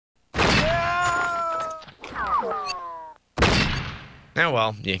Oh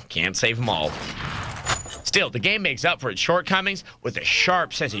well, you can't save them all. Still, the game makes up for its shortcomings with a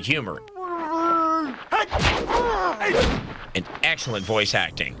sharp sense of humor and excellent voice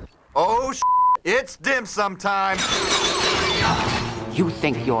acting. Oh, it's dim sum time. You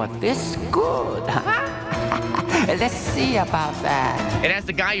think you're this good, huh? Let's see about that. It has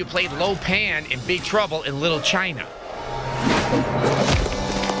the guy who played Lo Pan in Big Trouble in Little China.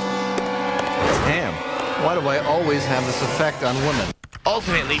 Damn, why do I always have this effect on women?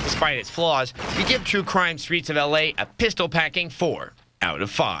 Ultimately, despite its flaws, we give True Crime Streets of LA a pistol-packing 4 out of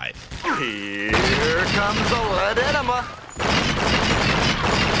 5. Here comes the lead enema.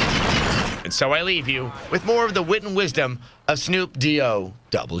 And so I leave you with more of the wit and wisdom of Snoop D.O.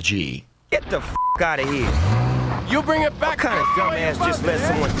 Double G. Get the f out of here. You bring it back. What kind of dumbass just let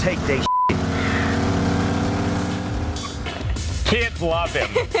someone take their shit? Kids love him.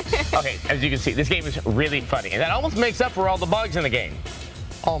 Okay, as you can see, this game is really funny, and that almost makes up for all the bugs in the game.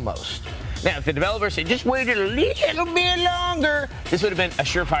 Almost. Now, if the developers had just waited a little bit longer, this would have been a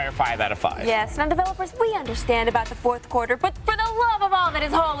surefire 5 out of 5. Yes, now developers, we understand about the fourth quarter, but for the love of all that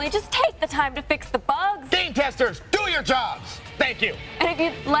is holy, just take the time to fix the bugs. Game testers, do your jobs. Thank you. And if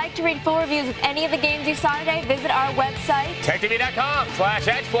you'd like to read full reviews of any of the games you saw today, visit our website.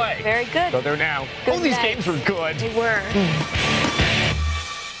 TechTV.com/XPlay. Very good. Go there now. Good All these night. games were good. They were.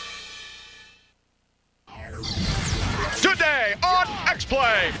 Today on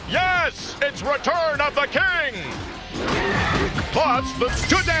X-Play, yes, it's Return of the King. Plus,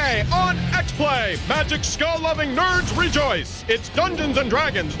 today on X-Play, magic skull-loving nerds rejoice. It's Dungeons &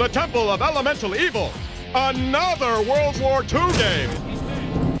 Dragons, the Temple of Elemental Evil. Another World War II game.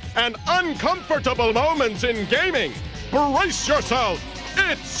 And uncomfortable moments in gaming. Brace yourself,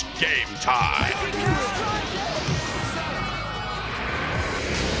 it's game time.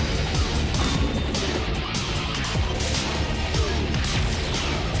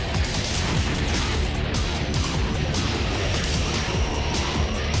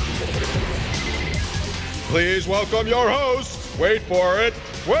 Please welcome your host. Wait for it.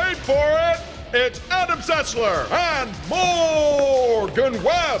 Wait for it. It's Adam Setzler and Morgan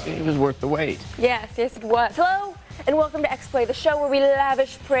Webb. It was worth the wait. Yes, it was. Hello, and welcome to X-Play, the show where we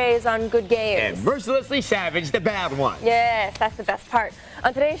lavish praise on good games. And mercilessly savage the bad one. Yes, that's the best part.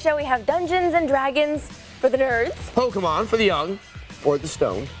 On today's show, we have Dungeons & Dragons for the nerds. Pokemon for the young or the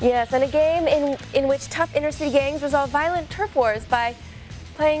stoned. Yes, and a game in which tough inner-city gangs resolve violent turf wars by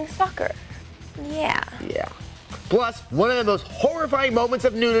playing soccer. Yeah. Yeah. Plus, one of the most horrifying moments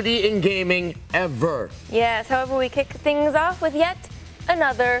of nudity in gaming ever. Yes, however, we kick things off with yet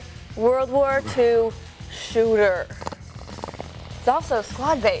another World War II shooter. It's also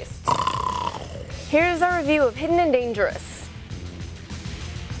squad-based. Here's our review of Hidden and Dangerous.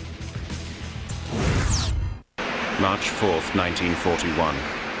 March 4th, 1941.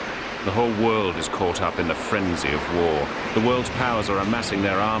 The whole world is caught up in the frenzy of war. The world's powers are amassing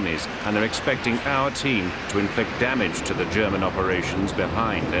their armies, and they're expecting our team to inflict damage to the German operations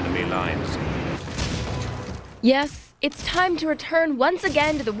behind enemy lines. Yes, it's time to return once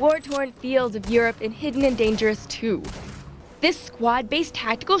again to the war-torn fields of Europe in Hidden and Dangerous 2. This squad-based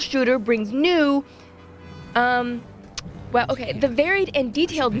tactical shooter brings new, the varied and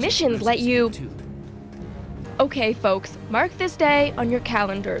detailed missions let you... Okay, folks, mark this day on your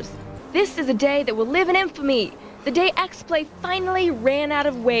calendars. This is a day that will live in infamy. The day X-Play finally ran out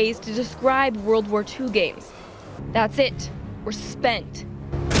of ways to describe World War II games. That's it. We're spent.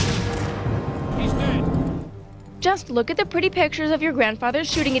 He's dead. Just look at the pretty pictures of your grandfathers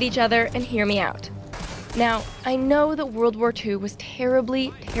shooting at each other and hear me out. Now, I know that World War II was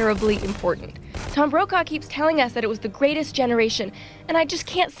terribly, terribly important. Tom Brokaw keeps telling us that it was the greatest generation, and I just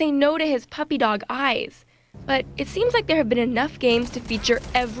can't say no to his puppy dog eyes. But it seems like there have been enough games to feature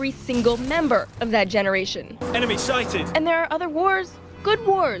every single member of that generation. Enemy sighted. And there are other wars, good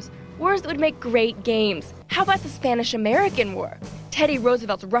wars, wars that would make great games. How about the Spanish-American War? Teddy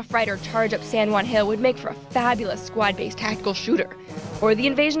Roosevelt's Rough Rider charge up San Juan Hill would make for a fabulous squad-based tactical shooter. Or the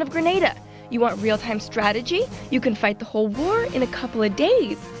invasion of Grenada. You want real-time strategy? You can fight the whole war in a couple of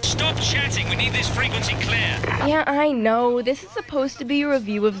days. Stop chatting, we need this frequency clear. Yeah, I know, this is supposed to be a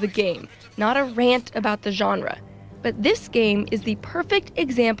review of the game, not a rant about the genre. But this game is the perfect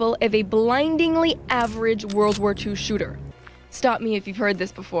example of a blindingly average World War II shooter. Stop me if you've heard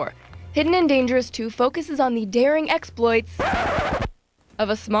this before. Hidden and Dangerous 2 focuses on the daring exploits of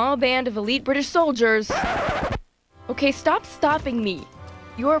a small band of elite British soldiers. Okay, stop stopping me.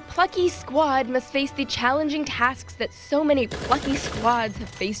 Your plucky squad must face the challenging tasks that so many plucky squads have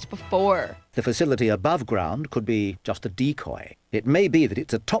faced before. The facility above ground could be just a decoy. It may be that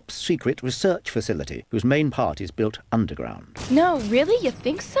it's a top-secret research facility whose main part is built underground. No, really? You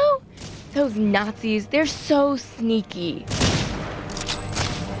think so? Those Nazis, they're so sneaky.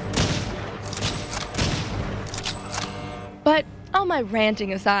 But all my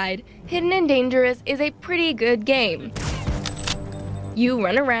ranting aside, Hidden and Dangerous is a pretty good game. You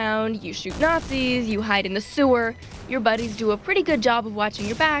run around, you shoot Nazis, you hide in the sewer. Your buddies do a pretty good job of watching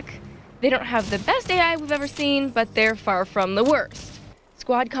your back. They don't have the best AI we've ever seen, but they're far from the worst.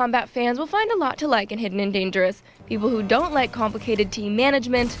 Squad combat fans will find a lot to like in Hidden and Dangerous. People who don't like complicated team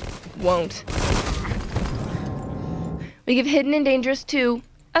management won't. We give Hidden and Dangerous 2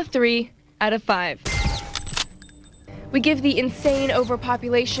 a 3 out of 5. We give the insane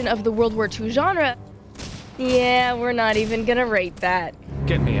overpopulation of the World War II genre. Yeah, we're not even gonna rate that.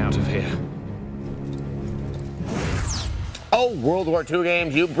 Get me out of here. Oh, World War II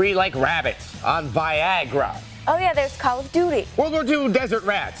games, you breed like rabbits on Viagra. Oh yeah, there's Call of Duty. World War II Desert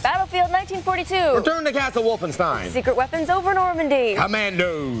Rats. Battlefield 1942. Return to Castle Wolfenstein. Secret Weapons over Normandy.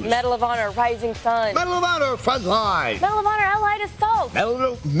 Commandos. Medal of Honor Rising Sun. Medal of Honor Frontline. Medal of Honor Allied Assault.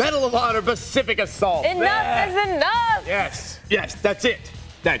 Medal of Honor Pacific Assault. Enough is enough. Yes, that's it.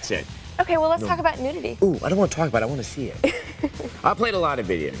 That's it. Okay, well, let's talk about nudity. Ooh, I don't want to talk about it. I want to see it. I played a lot of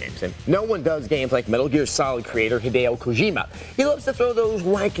video games, and no one does games like Metal Gear Solid creator Hideo Kojima. He loves to throw those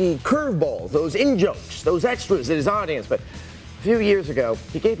wacky curveballs, those in-jokes, those extras at his audience, but a few years ago,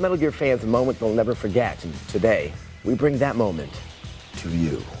 he gave Metal Gear fans a moment they'll never forget, and today, we bring that moment to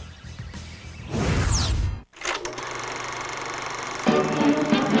you.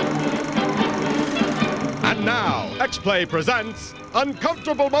 And now, X-Play presents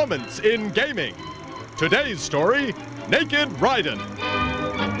Uncomfortable Moments in Gaming. Today's story, Naked Raiden.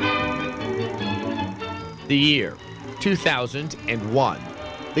 The year, 2001.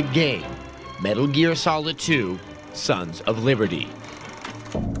 The game, Metal Gear Solid 2, Sons of Liberty.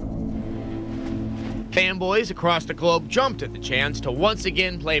 Fanboys across the globe jumped at the chance to once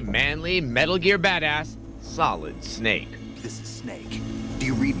again play manly Metal Gear badass Solid Snake. This is Snake. Do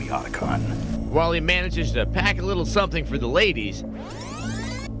you read me, Otacon? While he manages to pack a little something for the ladies,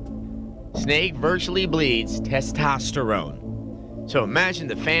 Snake virtually bleeds testosterone. So imagine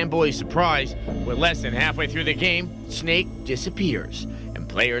the fanboy's surprise when less than halfway through the game, Snake disappears, and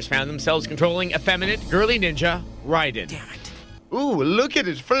players found themselves controlling effeminate girly ninja Raiden. Damn it. Ooh, look at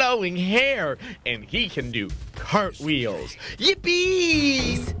his flowing hair, and he can do cartwheels.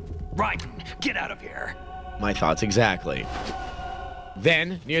 Yippee! Raiden, get out of here. My thoughts exactly.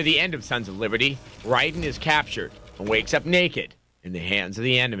 Then, near the end of Sons of Liberty, Raiden is captured and wakes up naked in the hands of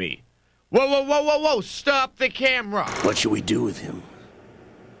the enemy. Whoa, whoa, whoa, whoa, whoa, stop the camera! What should we do with him?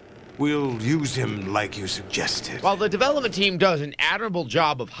 We'll use him like you suggested. While the development team does an admirable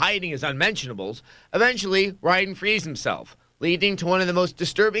job of hiding his unmentionables, eventually Raiden frees himself, leading to one of the most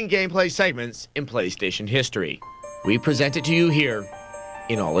disturbing gameplay segments in PlayStation history. We present it to you here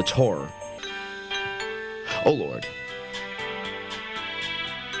in all its horror. Oh Lord.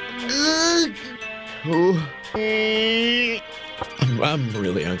 I'm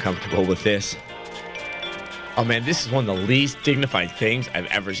really uncomfortable with this. Oh man, this is one of the least dignified things I've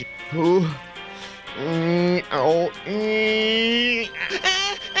ever seen. No,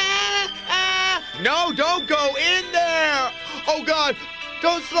 don't go in there! Oh God,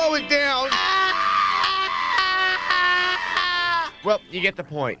 don't slow it down! Well, you get the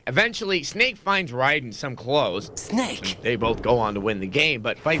point. Eventually, Snake finds Raiden some clothes. Snake! They both go on to win the game,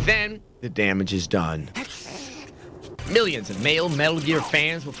 but by then, the damage is done. Millions of male Metal Gear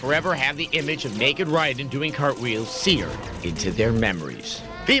fans will forever have the image of naked Raiden doing cartwheels seared into their memories.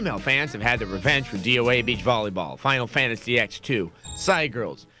 Female fans have had their revenge with DOA Beach Volleyball, Final Fantasy X2, Side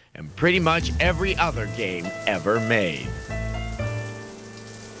Girls, and pretty much every other game ever made.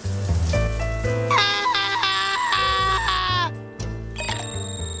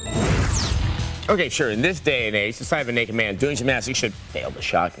 Okay, sure, in this day and age, the sight of a naked man doing gymnastics should fail to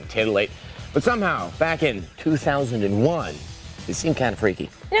shock and titillate. But somehow, back in 2001, it seemed kind of freaky.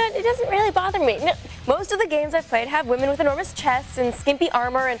 You know, it doesn't really bother me. No, most of the games I've played have women with enormous chests and skimpy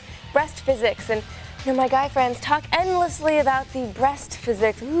armor and breast physics. And you know, my guy friends talk endlessly about the breast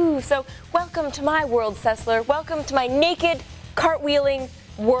physics. Ooh, so welcome to my world, Sessler. Welcome to my naked, cartwheeling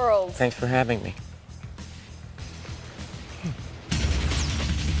world. Thanks for having me.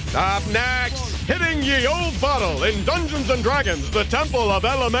 Up next, hitting ye old bottle in Dungeons & Dragons, the Temple of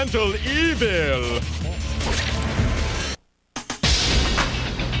Elemental Evil.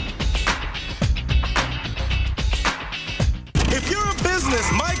 If you're a business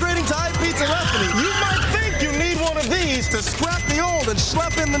migrating to iPizza Recipe, you might think you need one of these to scrap the old and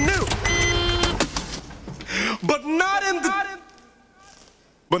schlep in the new.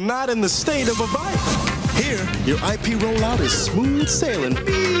 not in the state of a bike. Here, your IP rollout is smooth sailing.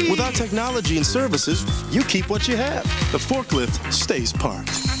 With our technology and services, you keep what you have. The forklift stays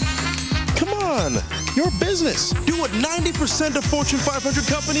parked. Come on, your business. Do what 90% of Fortune 500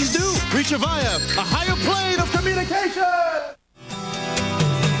 companies do. Reach it via a higher plane of communication.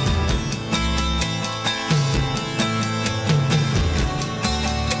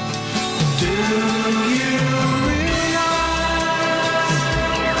 Do you realize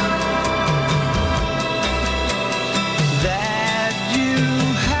that you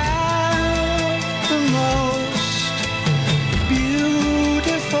have the most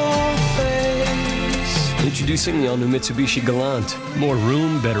beautiful face? Introducing the all-new Mitsubishi Galant. More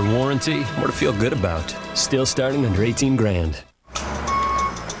room, better warranty, more to feel good about. Still starting under 18 grand.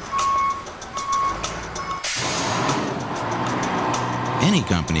 Any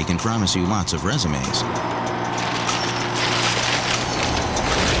company can promise you lots of resumes.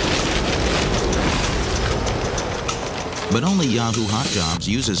 But only Yahoo Hot Jobs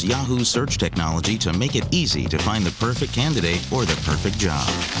uses Yahoo's search technology to make it easy to find the perfect candidate or the perfect job.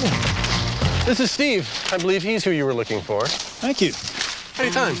 This is Steve. I believe he's who you were looking for. Thank you.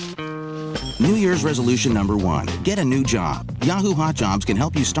 Anytime. New Year's resolution number 1, get a new job. Yahoo Hot Jobs can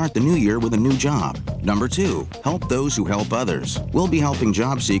help you start the new year with a new job. Number 2, help those who help others. We'll be helping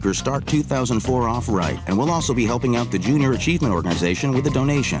job seekers start 2004 off right, and we'll also be helping out the Junior Achievement Organization with a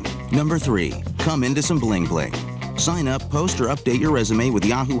donation. Number 3, come into some bling bling. Sign up, post, or update your resume with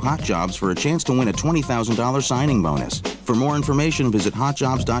Yahoo Hot Jobs for a chance to win a $20,000 signing bonus. For more information, visit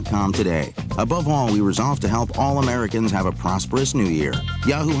hotjobs.com today. Above all, we resolve to help all Americans have a prosperous new year.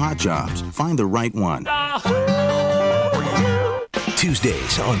 Yahoo Hot Jobs. Find the right one.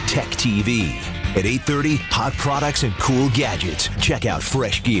 Tuesdays on Tech TV. At 8:30, hot products and cool gadgets. Check out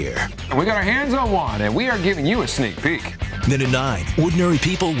Fresh Gear. We got our hands on one, and we are giving you a sneak peek. Then at 9, ordinary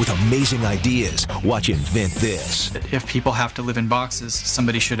people with amazing ideas. Watch Invent This. If people have to live in boxes,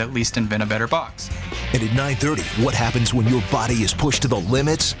 somebody should at least invent a better box. And at 9:30, what happens when your body is pushed to the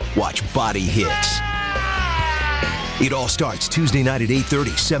limits? Watch Body Hits. It all starts Tuesday night at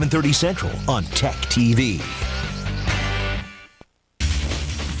 8:30, 7:30 Central on Tech TV.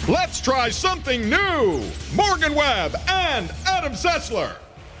 Let's try something new. Morgan Webb and Adam Setzler.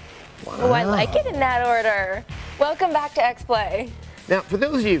 Oh, I like it in that order. Welcome back to X-Play. Now, for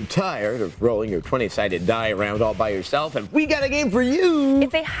those of you tired of rolling your 20-sided die around all by yourself, and we got a game for you.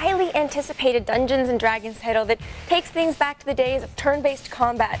 It's a highly anticipated Dungeons & Dragons title that takes things back to the days of turn-based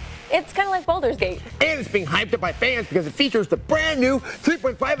combat. It's kind of like Baldur's Gate. And it's being hyped up by fans because it features the brand new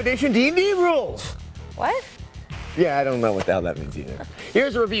 3.5 edition D&D rules. What? Yeah, I don't know what the hell that means either.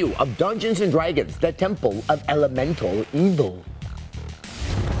 Here's a review of Dungeons & Dragons, the Temple of Elemental Evil.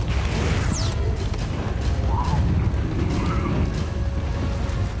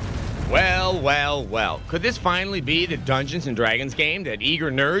 Well, well, well. Could this finally be the Dungeons & Dragons game that eager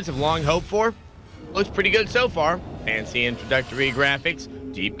nerds have long hoped for? Looks pretty good so far. Fancy introductory graphics,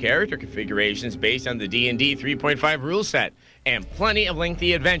 deep character configurations based on the D&D 3.5 rule set, and plenty of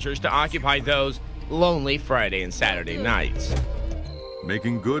lengthy adventures to occupy those lonely Friday and Saturday nights.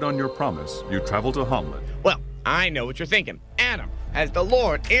 Making good on your promise, you travel to Hamlet. Well, I know what you're thinking. Adam, has the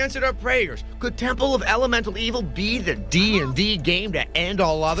Lord answered our prayers? Could Temple of Elemental Evil be the D&D game to end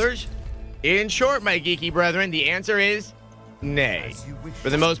all others? In short, my geeky brethren, the answer is nay. For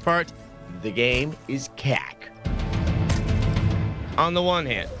the most part, the game is cack. On the one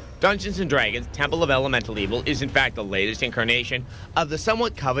hand, Dungeons & Dragons Temple of Elemental Evil is in fact the latest incarnation of the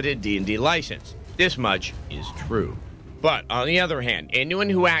somewhat coveted D&D license. This much is true. But on the other hand, anyone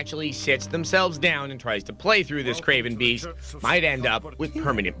who actually sits themselves down and tries to play through this craven beast might end up with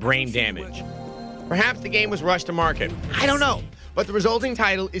permanent brain damage. Perhaps the game was rushed to market. I don't know. But the resulting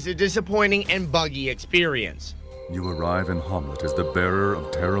title is a disappointing and buggy experience. You arrive in Hamlet as the bearer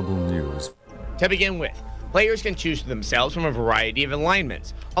of terrible news. To begin with, players can choose for themselves from a variety of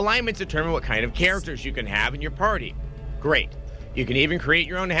alignments. Alignments determine what kind of characters you can have in your party. Great. You can even create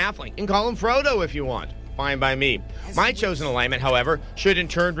your own halfling and call him Frodo if you want. Fine by me. My chosen alignment, however, should in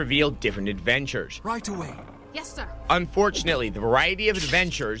turn reveal different adventures. Right away. Yes, sir. Unfortunately, the variety of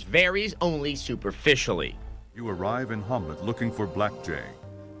adventures varies only superficially. You arrive in Hamlet looking for Black Jay.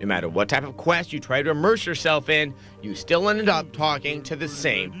 No matter what type of quest you try to immerse yourself in, you still ended up talking to the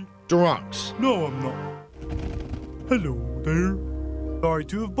same drunks. No, I'm not. Hello there. Sorry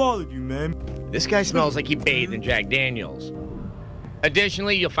to have bothered you, ma'am. This guy smells like he bathed in Jack Daniels.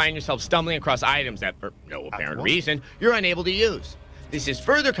 Additionally, you'll find yourself stumbling across items that, for no apparent reason, you're unable to use. This is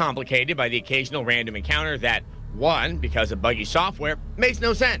further complicated by the occasional random encounter that, 1, because of buggy software, makes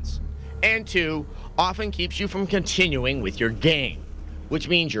no sense, and 2, often keeps you from continuing with your game, which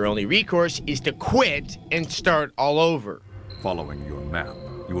means your only recourse is to quit and start all over. Following your map,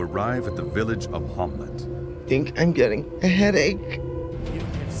 you arrive at the village of Hamlet. Think I'm getting a headache.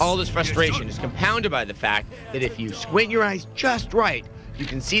 All this frustration is compounded by the fact that if you squint your eyes just right, you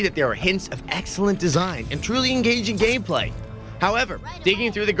can see that there are hints of excellent design and truly engaging gameplay. However,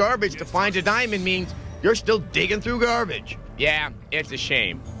 digging through the garbage to find a diamond means you're still digging through garbage. Yeah, it's a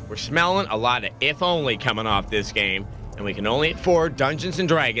shame. We're smelling a lot of if only coming off this game, and we can only afford Dungeons &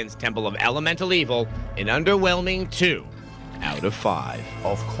 Dragons Temple of Elemental Evil an underwhelming 2 out of 5.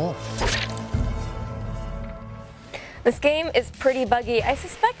 Of course. This game is pretty buggy. I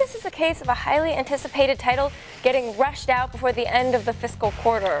suspect this is a case of a highly anticipated title getting rushed out before the end of the fiscal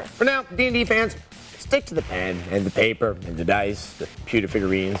quarter. For now, D&D fans, stick to the pen and the paper and the dice, the pewter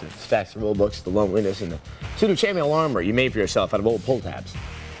figurines, the stacks of rule books, the loneliness, and the suit of chainmail armor you made for yourself out of old pull tabs.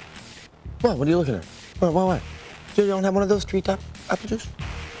 What are you looking at? What? You don't have one of those treetop apple juice?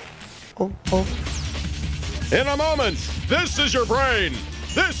 Oh. In a moment, this is your brain.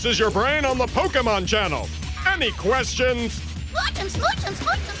 This is your brain on the Pokemon channel. Any questions? Smooch him, smooch him,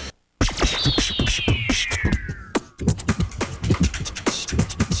 smooch him.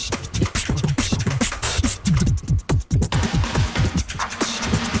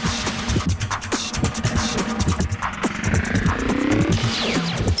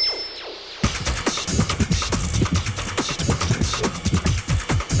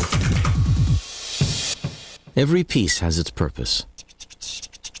 Every piece has its purpose.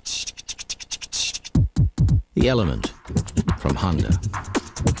 The Element from Honda.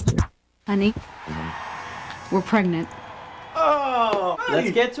 Honey, we're pregnant. Oh,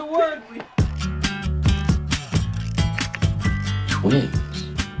 let's get to work. Twins.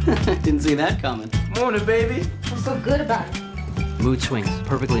 Didn't see that coming. Morning, baby. What's so good about it? Mood swings,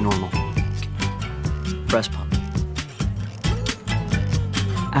 perfectly normal. Breast pump.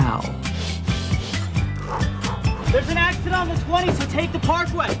 Ow. There's an accident on the 20, so take the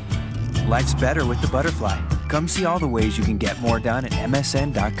parkway. Life's better with the Butterfly. Come see all the ways you can get more done at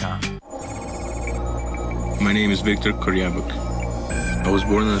msn.com. My name is Viktor Koryabuk. I was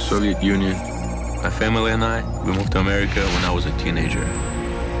born in the Soviet Union. My family and I, we moved to America when I was a teenager.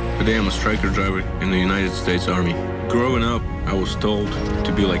 Today I'm a striker driver in the United States Army. Growing up, I was told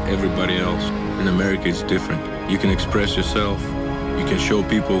to be like everybody else. In America, it's different. You can express yourself. You can show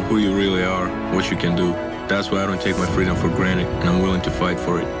people who you really are, what you can do. That's why I don't take my freedom for granted, and I'm willing to fight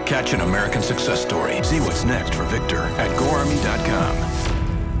for it. Catch an American success story. See what's next for Victor at GoArmy.com.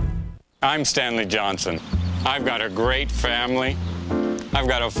 I'm Stanley Johnson. I've got a great family. I've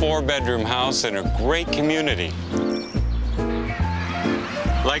got a 4-bedroom house in a great community.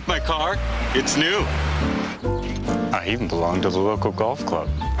 Like my car? It's new. I even belong to the local golf club.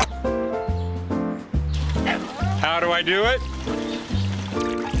 How do I do it?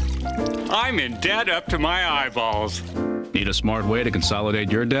 I'm in debt up to my eyeballs. Need a smart way to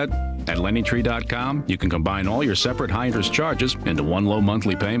consolidate your debt? At LendingTree.com, you can combine all your separate high-interest charges into one low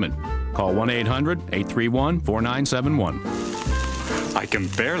monthly payment. Call 1-800-831-4971. I can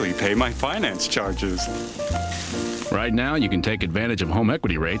barely pay my finance charges. Right now, you can take advantage of home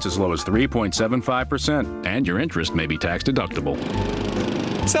equity rates as low as 3.75%, and your interest may be tax deductible.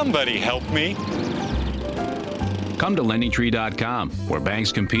 Somebody help me. Come to LendingTree.com, where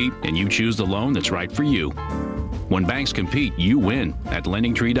banks compete and you choose the loan that's right for you. When banks compete, you win at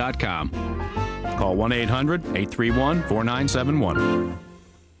LendingTree.com. Call 1-800-831-4971.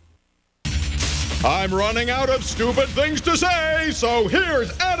 I'm running out of stupid things to say, so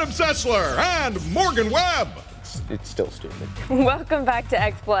here's Adam Sessler and Morgan Webb. It's still stupid. Welcome back to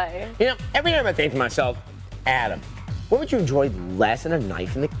X-Play. You know, every time I think to myself, Adam, what would you enjoy less than a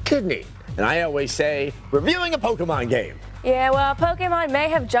knife in the kidney? And I always say, reviewing a Pokemon game. Yeah, well, Pokemon may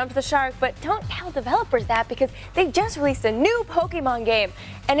have jumped the shark, but don't tell developers that because they just released a new Pokemon game,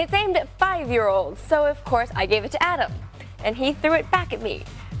 and it's aimed at 5-year-olds. So, of course, I gave it to Adam, and he threw it back at me.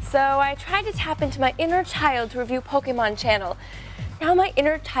 So I tried to tap into my inner child to review Pokemon Channel. Now my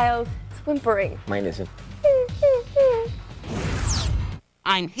inner child is whimpering. Mine isn't.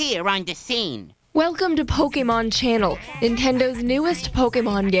 I'm here on the scene. Welcome to Pokemon Channel, Nintendo's newest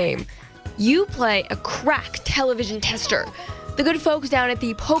Pokemon game. You play a crack television tester. The good folks down at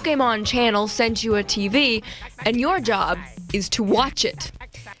the Pokemon Channel sent you a TV, and your job is to watch it.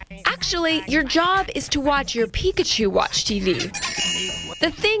 Actually, your job is to watch your Pikachu watch TV.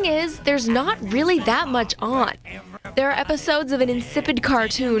 The thing is, there's not really that much on. There are episodes of an insipid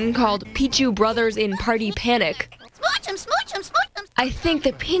cartoon called Pichu Brothers in Party Panic. Smooch him, smooch him, smooch him. I think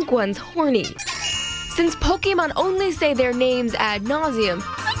the pink one's horny. Since Pokemon only say their names ad nauseum,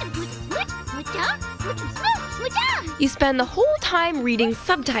 you spend the whole time reading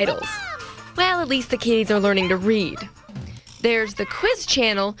subtitles. Well, at least the kids are learning to read. There's the quiz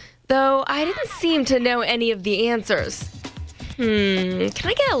channel, though I didn't seem to know any of the answers. Can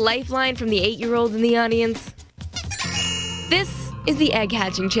I get a lifeline from the 8-year-olds in the audience? This is the egg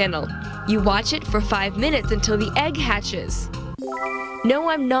hatching channel. You watch it for 5 minutes until the egg hatches. No,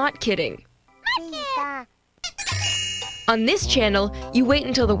 I'm not kidding. On this channel, you wait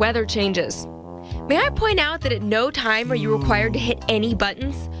until the weather changes. May I point out that at no time are you required to hit any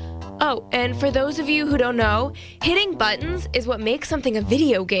buttons? Oh, and for those of you who don't know, hitting buttons is what makes something a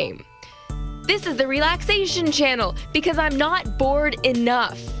video game. This is the relaxation channel, because I'm not bored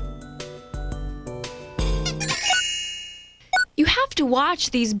enough. You have to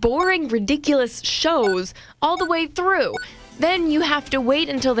watch these boring, ridiculous shows all the way through. Then you have to wait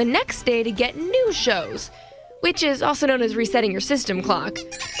until the next day to get new shows, which is also known as resetting your system clock.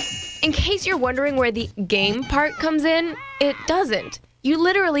 In case you're wondering where the game part comes in, it doesn't. You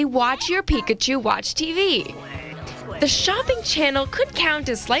literally watch your Pikachu watch TV. The shopping channel could count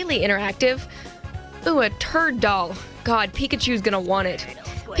as slightly interactive. Ooh, a turd doll. God, Pikachu's gonna want it.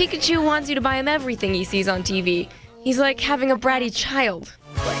 Pikachu wants you to buy him everything he sees on TV. He's like having a bratty child.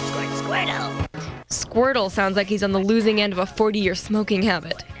 Squirtle. Squirtle sounds like he's on the losing end of a 40-year smoking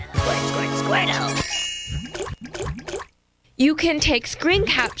habit. Squirtle. You can take screen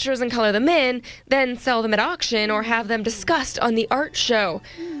captures and color them in, then sell them at auction or have them discussed on the art show.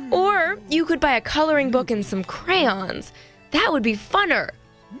 Or you could buy a coloring book and some crayons. That would be funner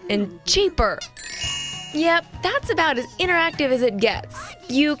and cheaper. Yep, that's about as interactive as it gets.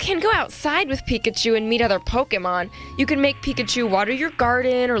 You can go outside with Pikachu and meet other Pokemon. You can make Pikachu water your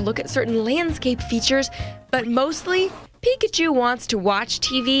garden or look at certain landscape features, but mostly, Pikachu wants to watch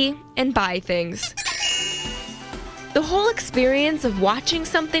TV and buy things. The whole experience of watching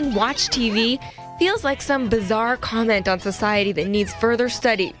something watch TV feels like some bizarre comment on society that needs further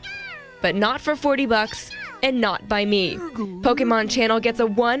study. But not for $40 and not by me. Pokemon Channel gets a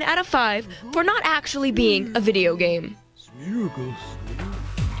 1 out of 5 for not actually being a video game.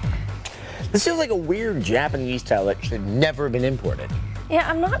 This feels like a weird Japanese title that should never have been imported. Yeah,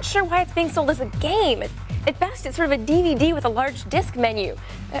 I'm not sure why it's being sold as a game. At best, it's sort of a DVD with a large disc menu.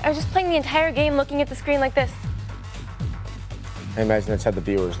 I was just playing the entire game looking at the screen like this. I imagine that's how the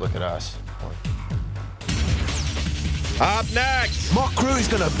viewers look at us. Up next, My crew's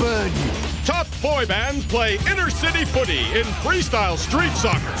gonna burn you. tough boy bands play inner city footy in Freestyle Street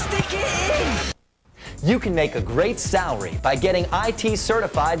Soccer. Stick it in. You can make a great salary by getting IT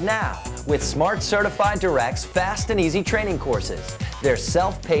certified now with Smart Certified Direct's fast and easy training courses. Their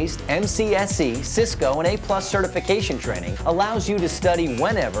self-paced MCSE, Cisco, and A+ certification training allows you to study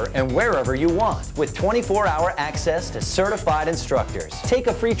whenever and wherever you want with 24-hour access to certified instructors. Take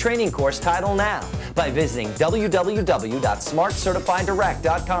a free training course title now by visiting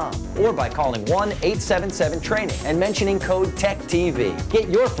www.smartcertifieddirect.com or by calling 1-877-TRAINING and mentioning code TECHTV. Get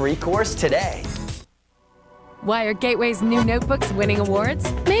your free course today. Why are Gateway's new notebooks winning awards?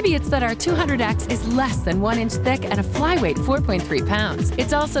 Maybe it's that our 200X is less than 1 inch thick and a flyweight 4.3 pounds.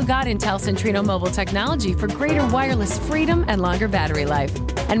 It's also got Intel Centrino mobile technology for greater wireless freedom and longer battery life.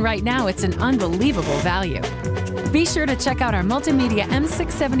 And right now, it's an unbelievable value. Be sure to check out our multimedia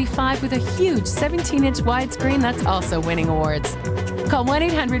M675 with a huge 17-inch widescreen that's also winning awards. Call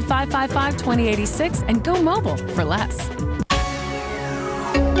 1-800-555-2086 and go mobile for less.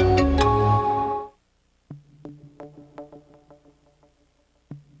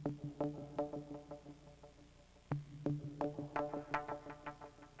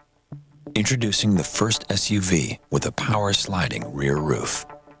 Introducing the first SUV with a power-sliding rear roof.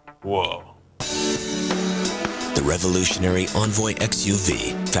 Whoa. The revolutionary Envoy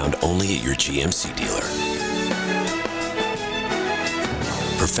XUV, found only at your GMC dealer.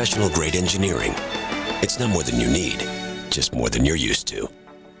 Professional-grade engineering. It's not more than you need, just more than you're used to.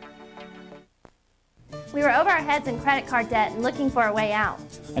 We were over our heads in credit card debt and looking for a way out.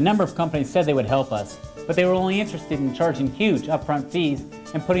 A number of companies said they would help us, but they were only interested in charging huge upfront fees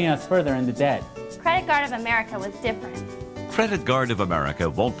and putting us further into debt. Credit Guard of America was different. Credit Guard of America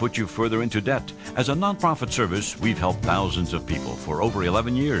won't put you further into debt. As a nonprofit service, we've helped thousands of people for over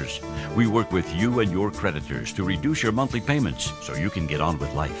 11 years. We work with you and your creditors to reduce your monthly payments so you can get on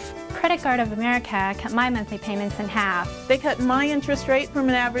with life. Credit Guard of America cut my monthly payments in half. They cut my interest rate from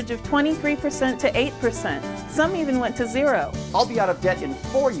an average of 23% to 8%. Some even went to 0. I'll be out of debt in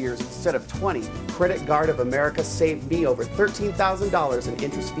 4 years instead of 20. Credit Guard of America saved me over $13,000 in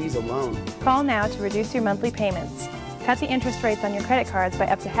interest fees alone. Call now to reduce your monthly payments. Cut the interest rates on your credit cards by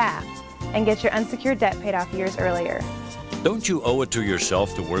up to half and get your unsecured debt paid off years earlier. Don't you owe it to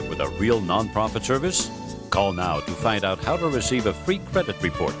yourself to work with a real nonprofit service? Call now to find out how to receive a free credit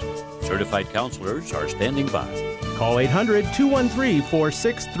report. Certified counselors are standing by. Call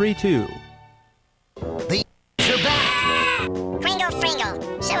 800-213-4632. The are back! Pringle,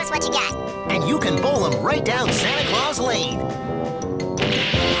 Pringle, show us what you got. And you can bowl them right down Santa Claus Lane.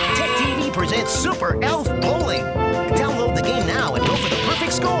 Tech TV presents Super Elf Bowling. Download the game now and go for the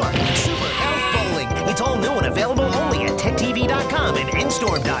perfect score. Super Elf Bowling. It's all new and available only at techtv.com and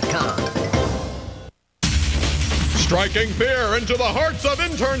nstorm.com. Striking fear into the hearts of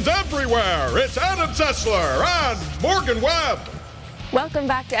interns everywhere, it's Adam Sessler and Morgan Webb. Welcome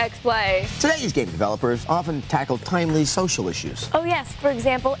back to X-Play. Today's game developers often tackle timely social issues. Oh yes, for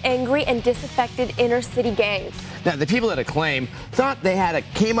example, angry and disaffected inner-city gangs. Now, the people at Acclaim thought they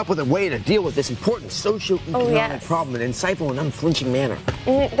came up with a way to deal with this important socio-economic problem in an insightful and unflinching manner.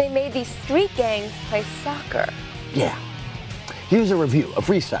 They made these street gangs play soccer. Yeah. Here's a review of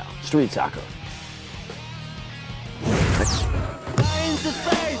Freestyle Street Soccer.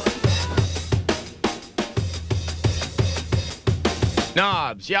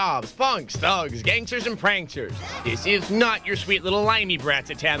 Knobs, yobs, punks, thugs, gangsters, and pranksters. This is not your sweet little limey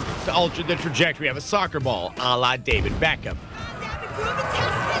brat's attempt to alter the trajectory of a soccer ball, a la David Beckham.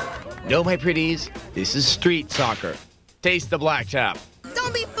 No, my pretties, this is street soccer. Taste the blacktop.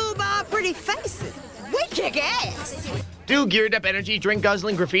 Don't be fooled by our pretty faces. We kick ass. Do geared-up energy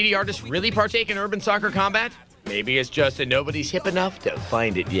drink-guzzling graffiti artists really partake in urban soccer combat? Maybe it's just that nobody's hip enough to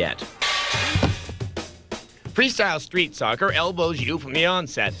find it yet. Freestyle Street Soccer elbows you from the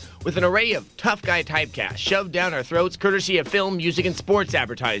onset with an array of tough guy typecasts shoved down our throats courtesy of film, music, and sports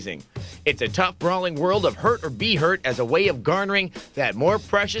advertising. It's a tough, brawling world of hurt or be hurt as a way of garnering that more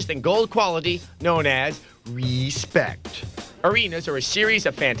precious than gold quality known as respect. Arenas are a series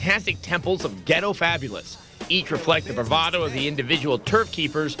of fantastic temples of ghetto fabulous. Each reflect the bravado of the individual turf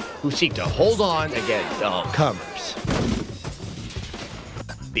keepers who seek to hold on against all comers.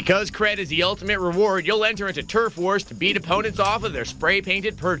 Because cred is the ultimate reward, you'll enter into turf wars to beat opponents off of their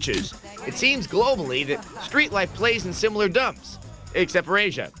spray-painted perches. It seems globally that street life plays in similar dumps. Except for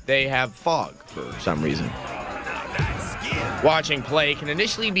Asia. They have fog for some reason. Watching play can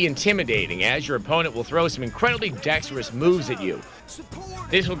initially be intimidating as your opponent will throw some incredibly dexterous moves at you.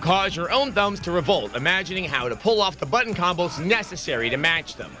 This will cause your own thumbs to revolt, imagining how to pull off the button combos necessary to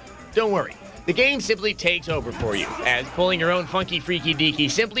match them. Don't worry, the game simply takes over for you, as pulling your own funky freaky deaky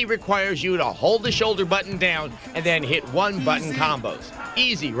simply requires you to hold the shoulder button down and then hit one button combos.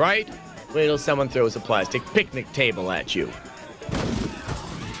 Easy, right? Wait till someone throws a plastic picnic table at you.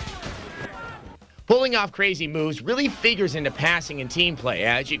 Pulling off crazy moves really figures into passing and team play,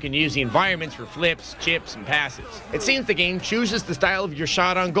 as you can use the environments for flips, chips, and passes. It seems the game chooses the style of your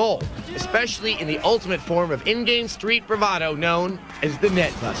shot on goal, especially in the ultimate form of in-game street bravado known as the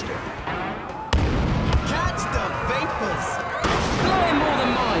net buster. Catch the vapors. Blowing more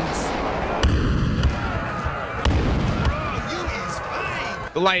than mines.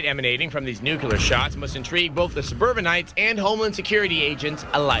 The light emanating from these nuclear shots must intrigue both the suburbanites and Homeland Security agents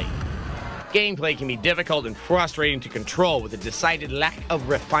alike. Gameplay can be difficult and frustrating to control with a decided lack of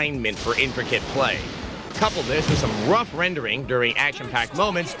refinement for intricate play. Couple this with some rough rendering during action-packed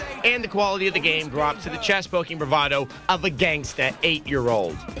moments, and the quality of the game drops to the chest-poking bravado of a gangsta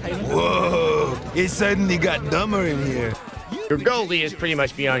 8-year-old. Whoa, it suddenly got dumber in here. Your goalie is pretty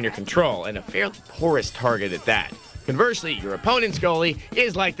much beyond your control, and a fairly porous target at that. Conversely, your opponent's goalie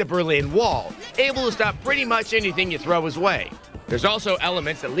is like the Berlin Wall, able to stop pretty much anything you throw his way. There's also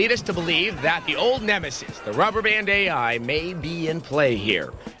elements that lead us to believe that the old nemesis, the rubber band AI, may be in play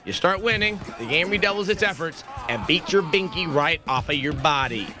here. You start winning, the game redoubles its efforts, and beats your binky right off of your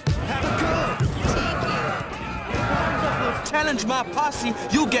body. Challenge my posse,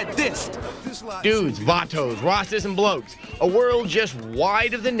 you'll get this. Dudes, vatos, rosses, and blokes, a world just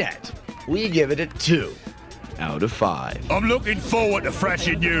wide of the net. We give it a 2 out of 5. I'm looking forward to fresh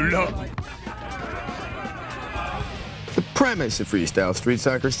and new look. The premise of Freestyle Street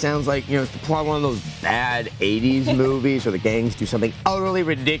Soccer sounds like, it's the plot of one of those bad 80s movies where the gangs do something utterly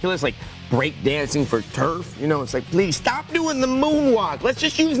ridiculous, like breakdancing for turf. It's like, please stop doing the moonwalk. Let's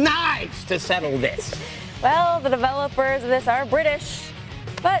just use knives to settle this. Well, the developers of this are British,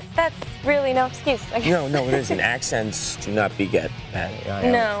 but that's really no excuse, I guess. No, it isn't. Accents do not beget bad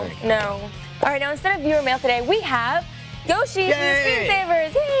AI. No. All right, now instead of viewer mail today, we have Yoshi from the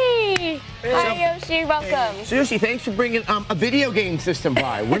ScreenSavers. Yay! Hi, Yoshi. Welcome. So, Yoshi, thanks for bringing a video game system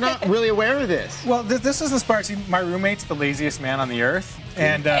by. We're not really aware of this. Well, this is inspired. See, my roommate's the laziest man on the earth.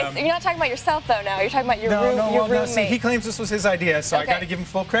 And You're not talking about yourself, though, now. You're talking about your no, roommate. see, he claims this was his idea, so I got to give him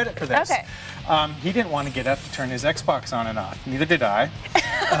full credit for this. Okay. He didn't want to get up to turn his Xbox on and off. Neither did I.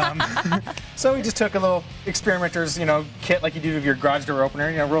 So we just took a little experimenter's, kit like you do with your garage door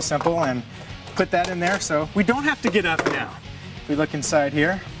opener, real simple, and put that in there. So we don't have to get up now. If we look inside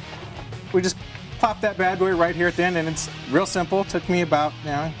here, we just pop that bad boy right here at the end, and it's real simple. Took me about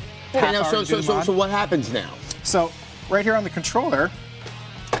half hour to do the mod. So what happens now? So right here on the controller,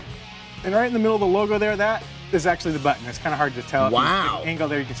 and right in the middle of the logo there, that is actually the button. It's kind of hard to tell. Wow. If you angle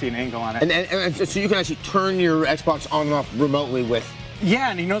there, you can see an angle on it. And so you can actually turn your Xbox on and off remotely with...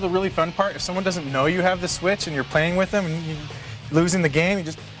 Yeah, and the really fun part? If someone doesn't know you have the Switch and you're playing with them and you're losing the game, you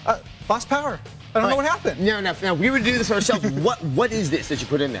just, lost power. I don't know what happened. Now, we would do this ourselves. What is this that you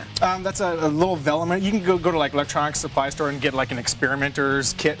put in there? That's a little development. You can go to like electronics supply store and get like an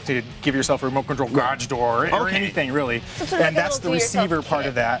experimenter's kit to give yourself a remote control garage door or anything really. And that's the receiver part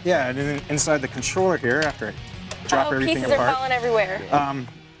of that. Yeah, and then inside the controller here, after I drop everything pieces apart. Are falling everywhere.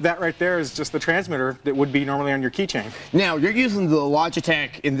 That right there is just the transmitter that would be normally on your keychain. Now, you're using the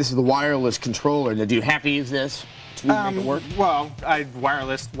Logitech, and this is the wireless controller. Now, do you have to use this to make it work? Well,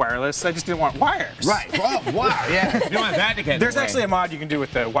 wireless. I just didn't want wires. Right. Oh, wow. Yeah. You don't have that to get There's actually a mod you can do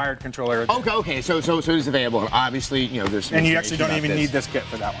with the wired controller. Okay. So it is available. Obviously, there's some. And you actually don't even need this kit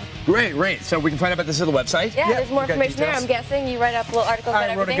for that one. Great. So we can find out about this at the website? Yeah, there's more information there, I'm guessing. You write up little articles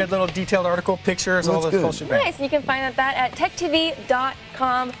about everything. I wrote a good little detailed article, pictures, all this whole shebang. Nice, and you can find that at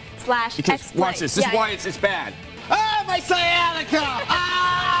techtv.com/xplay. Watch this. This is why it's bad. Ah, my sciatica!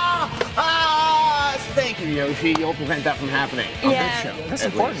 Thank you, Yoshi. You'll prevent that from happening. Yeah. On this show. That's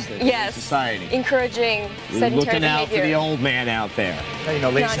important. Yes. Society. Encouraging sedentary Looking out behavior. for the old man out there.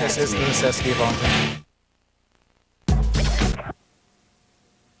 Laziness is the necessity of all things.